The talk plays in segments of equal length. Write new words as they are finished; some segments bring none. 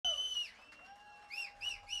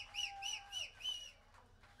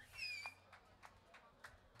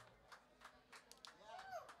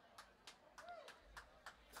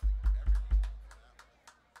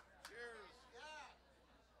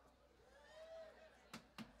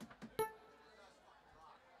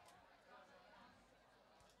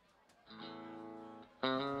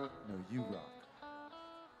No, you rock.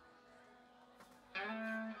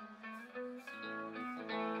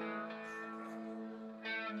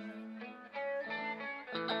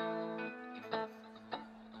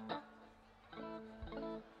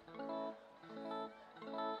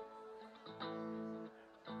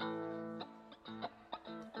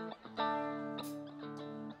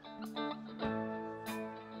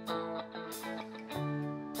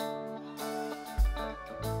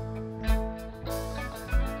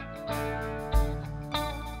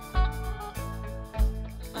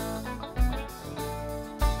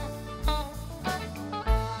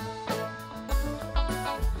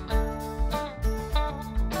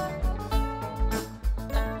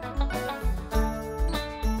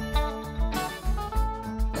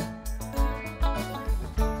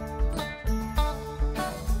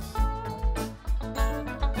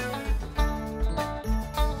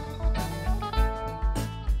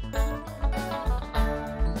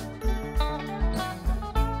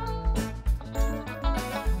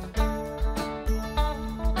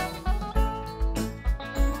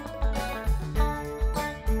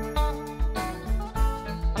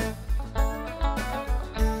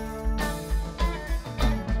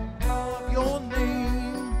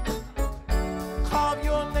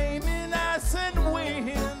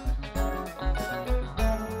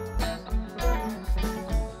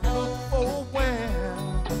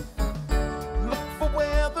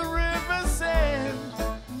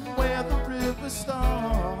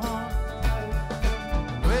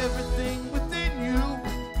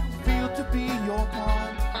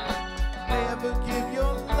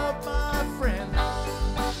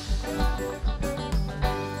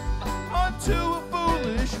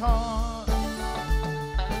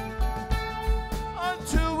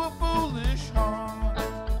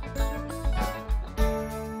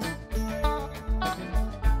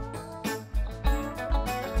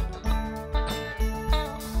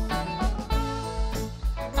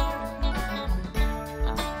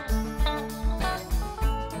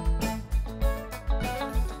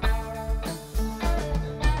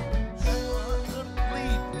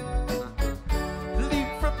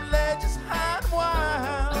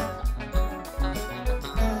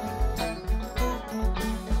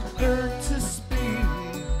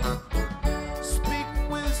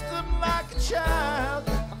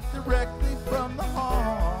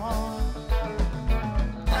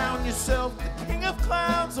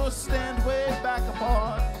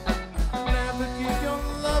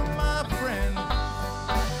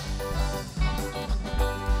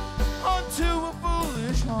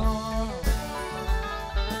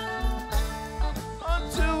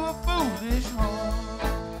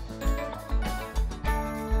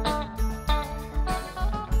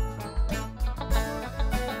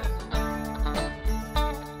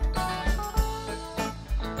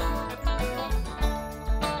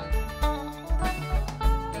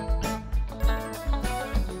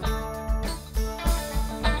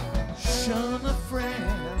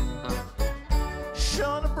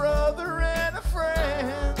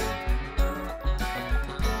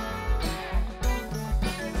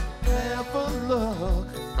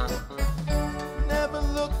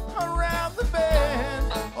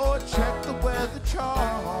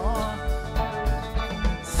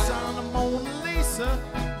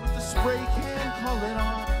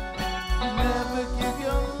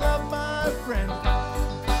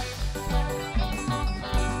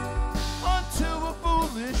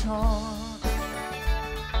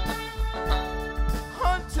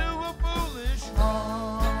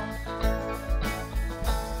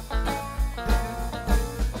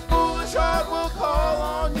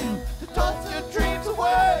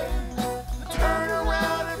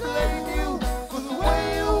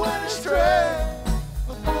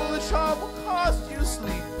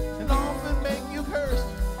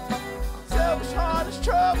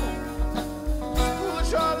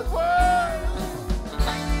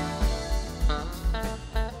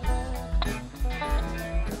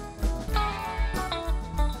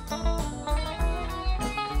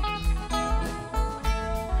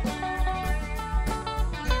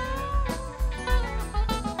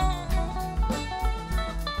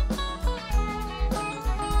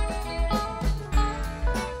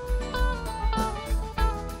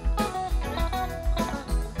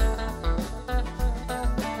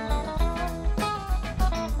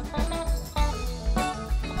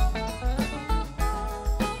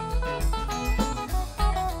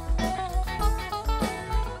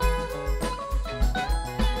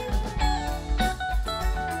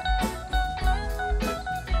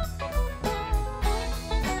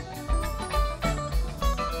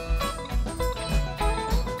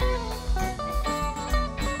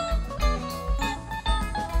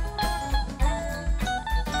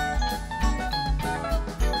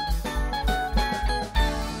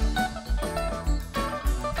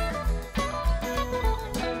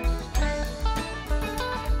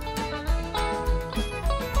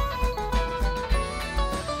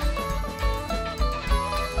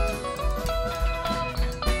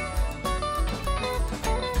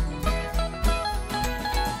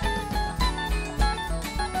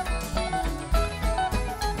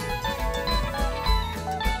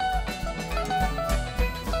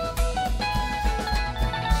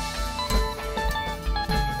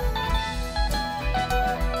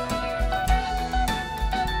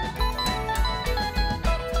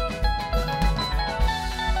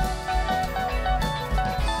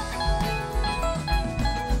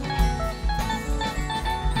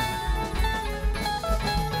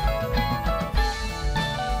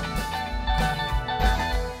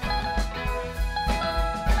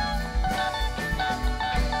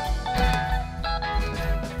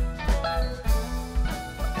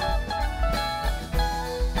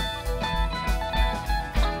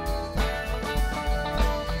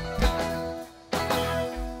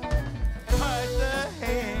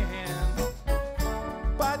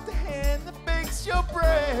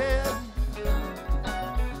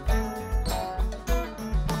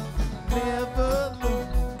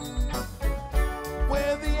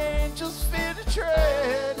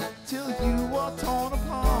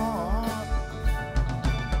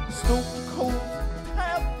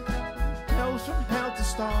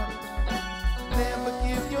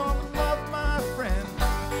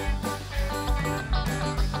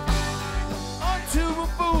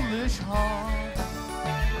 heart,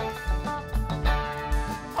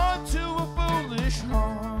 unto a foolish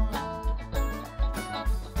heart,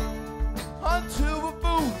 unto a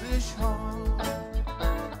foolish heart,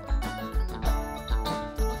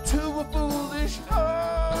 to a foolish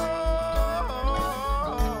heart,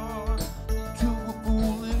 to a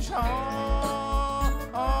foolish heart,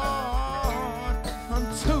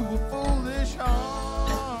 unto a foolish heart,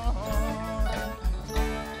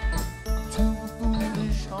 to a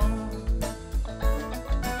foolish heart,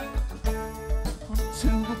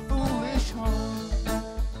 unto a foolish heart,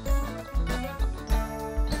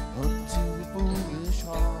 unto a foolish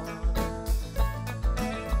heart,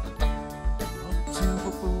 unto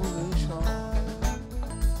a foolish heart.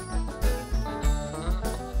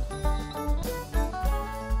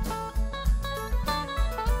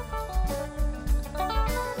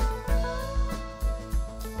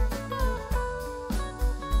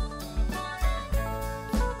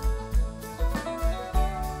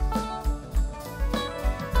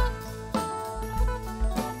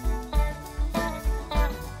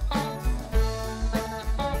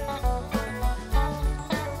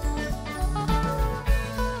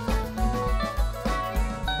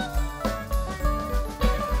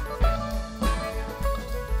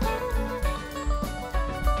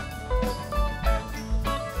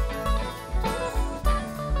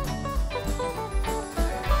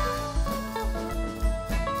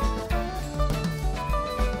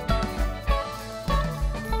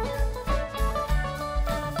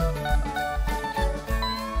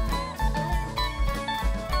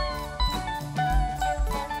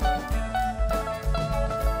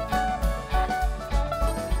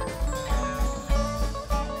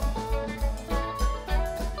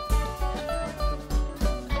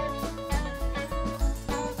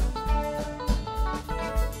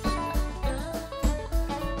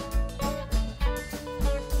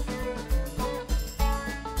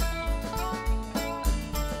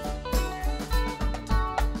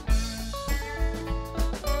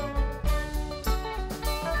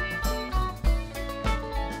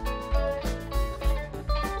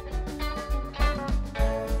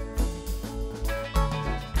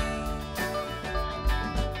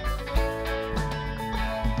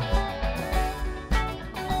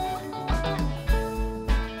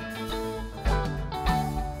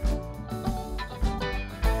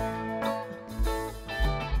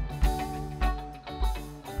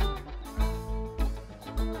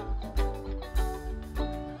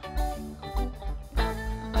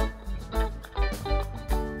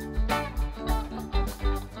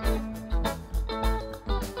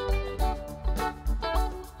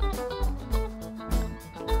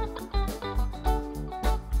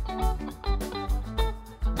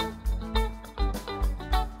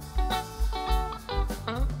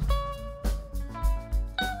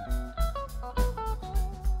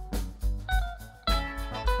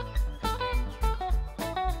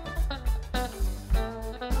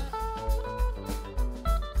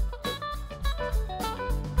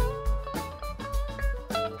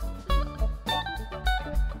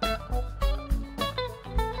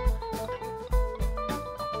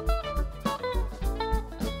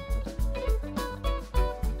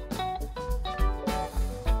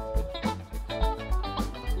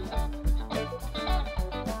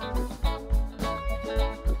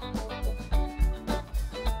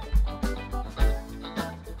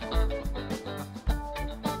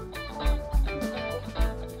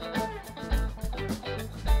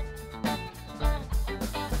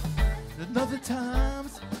 Another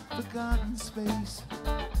time's forgotten space.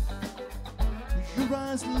 Your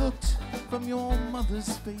eyes looked from your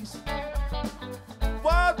mother's face.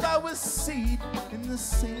 While I was seed in the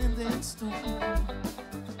sand and stone,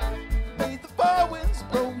 made the far winds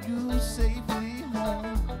blow you safely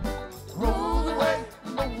home. Roll away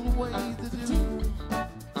the dew.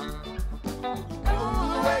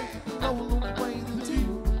 Roll away the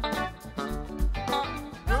dew.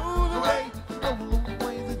 Roll away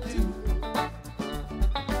the dew.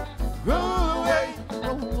 Roll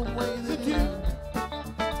away the dew.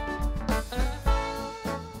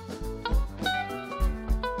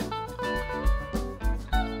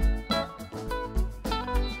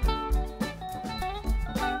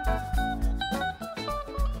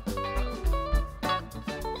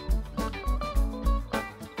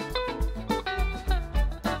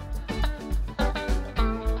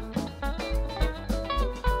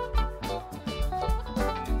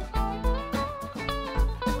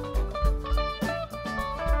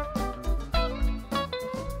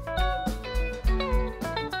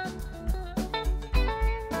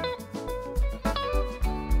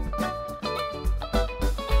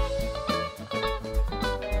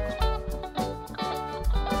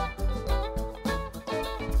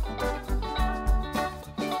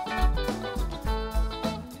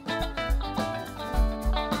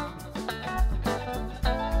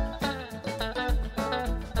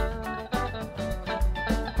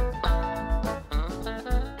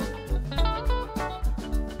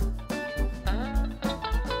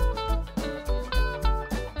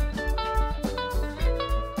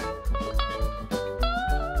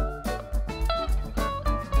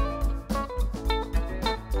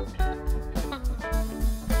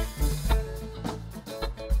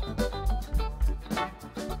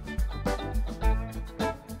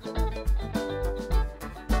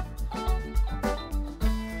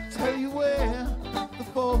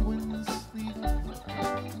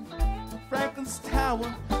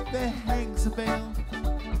 bell.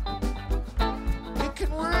 It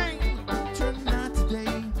can ring, turn night to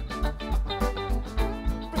day.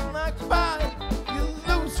 Bring like fire, you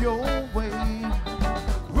lose your way.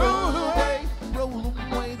 Roll away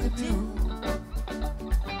the dew.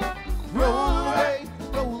 Roll away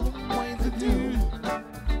the dew.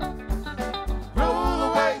 Roll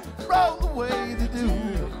away the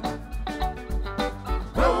dew.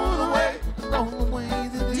 Roll away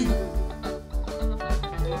the dew.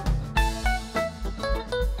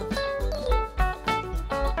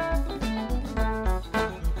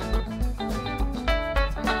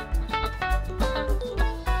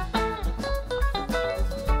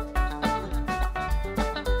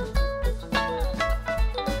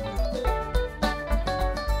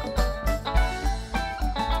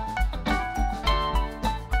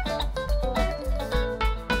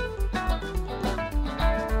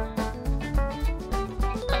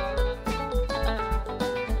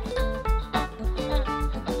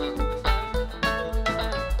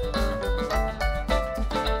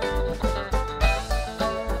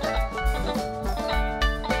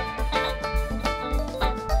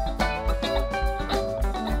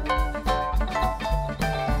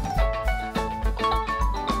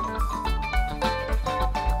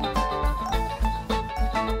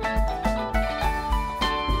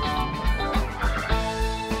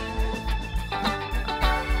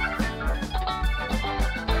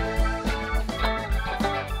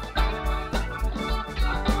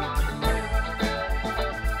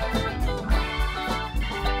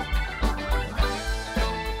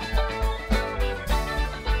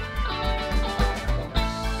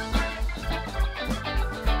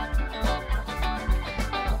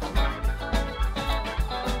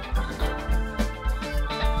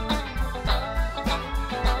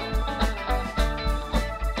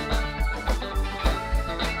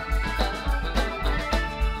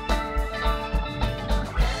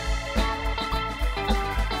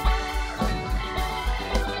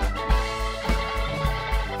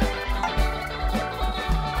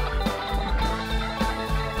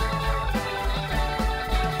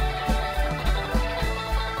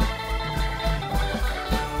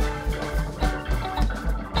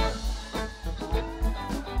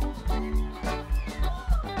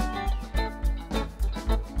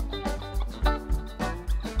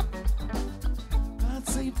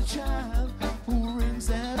 Save the child who rings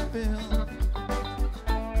that bell.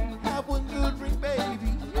 Have one good ring,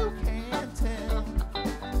 baby, you can't tell.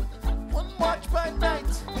 One watch by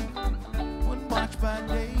night, one watch by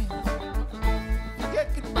day. You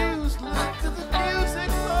get confused, listen to the music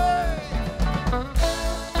play.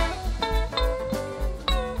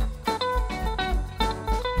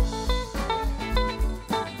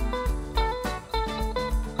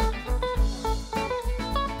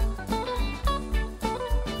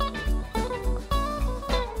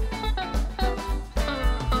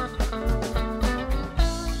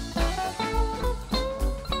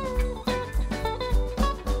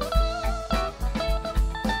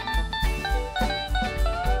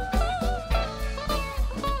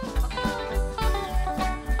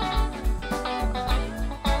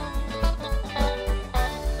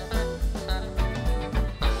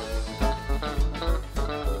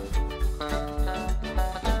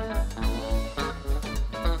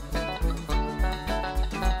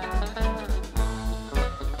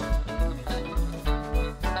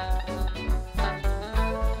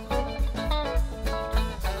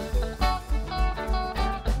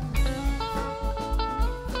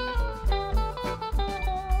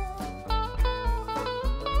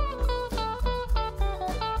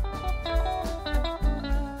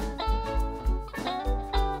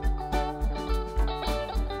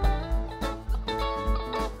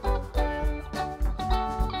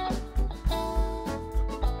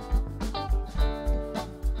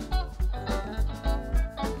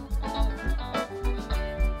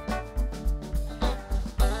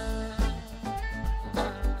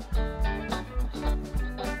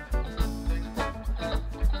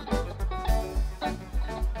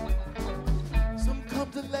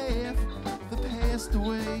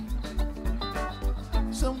 Away.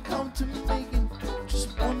 Some come to making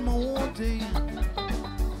just one more day.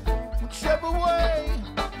 Whichever way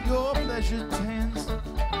your pleasure tends. If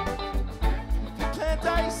you plant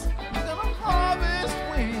ice, you're gonna harvest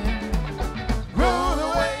wind. Roll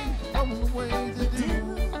away the dew.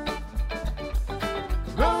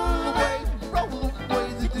 Roll away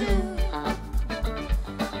the dew.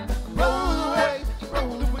 Roll away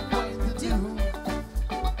the dew.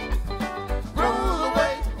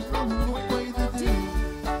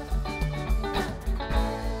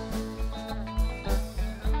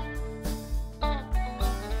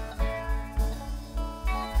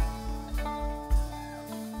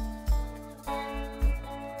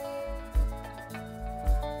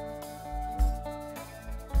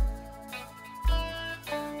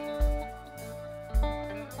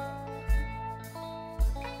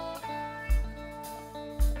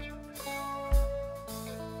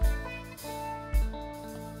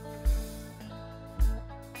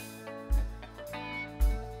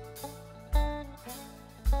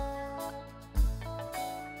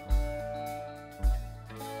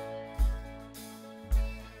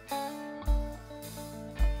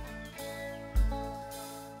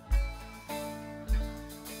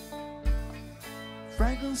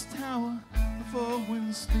 Franklin's Tower, the four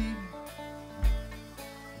winds speed.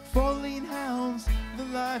 4 lean hounds, the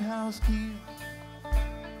lighthouse key.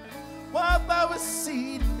 Wildflower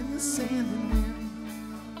seed in the sand and wind.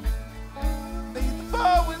 May the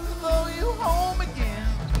 4 winds blow you home again.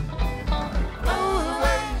 Roll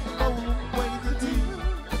away the dew.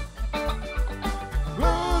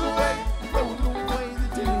 Roll away the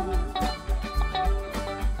dew.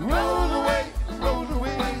 Roll away the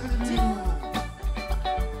dew.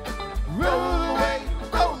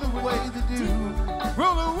 Roll away the dew.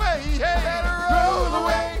 Roll away, hey,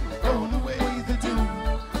 roll away the dew.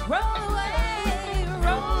 Roll away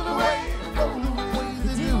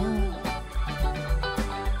the dew.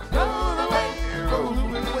 Roll away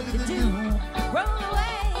the dew.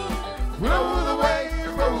 Roll away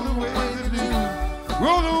the dew.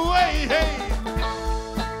 Roll away, hey.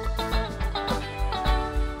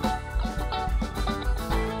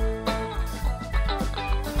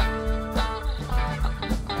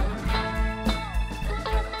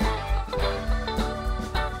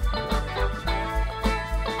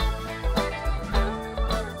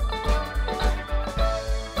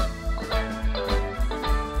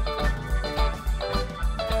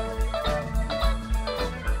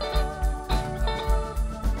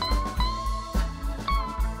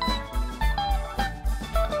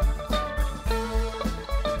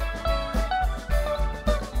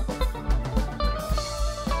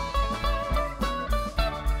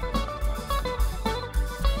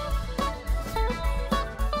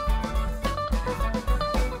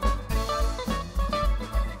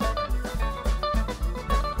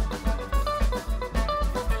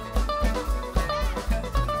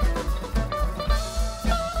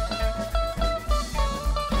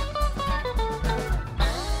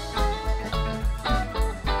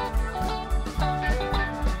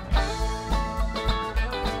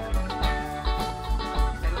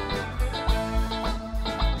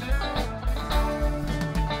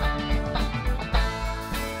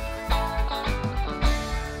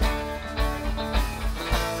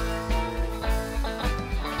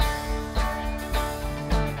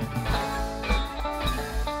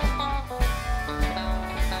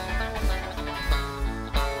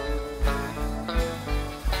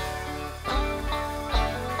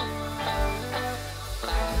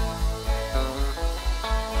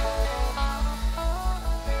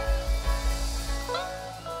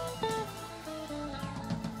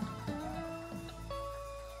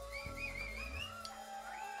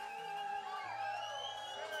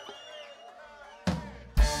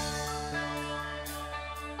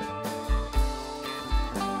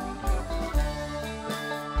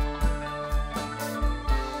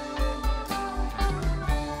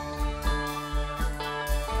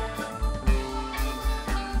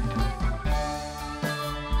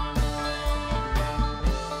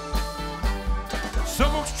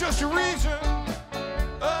 Some folks just a reason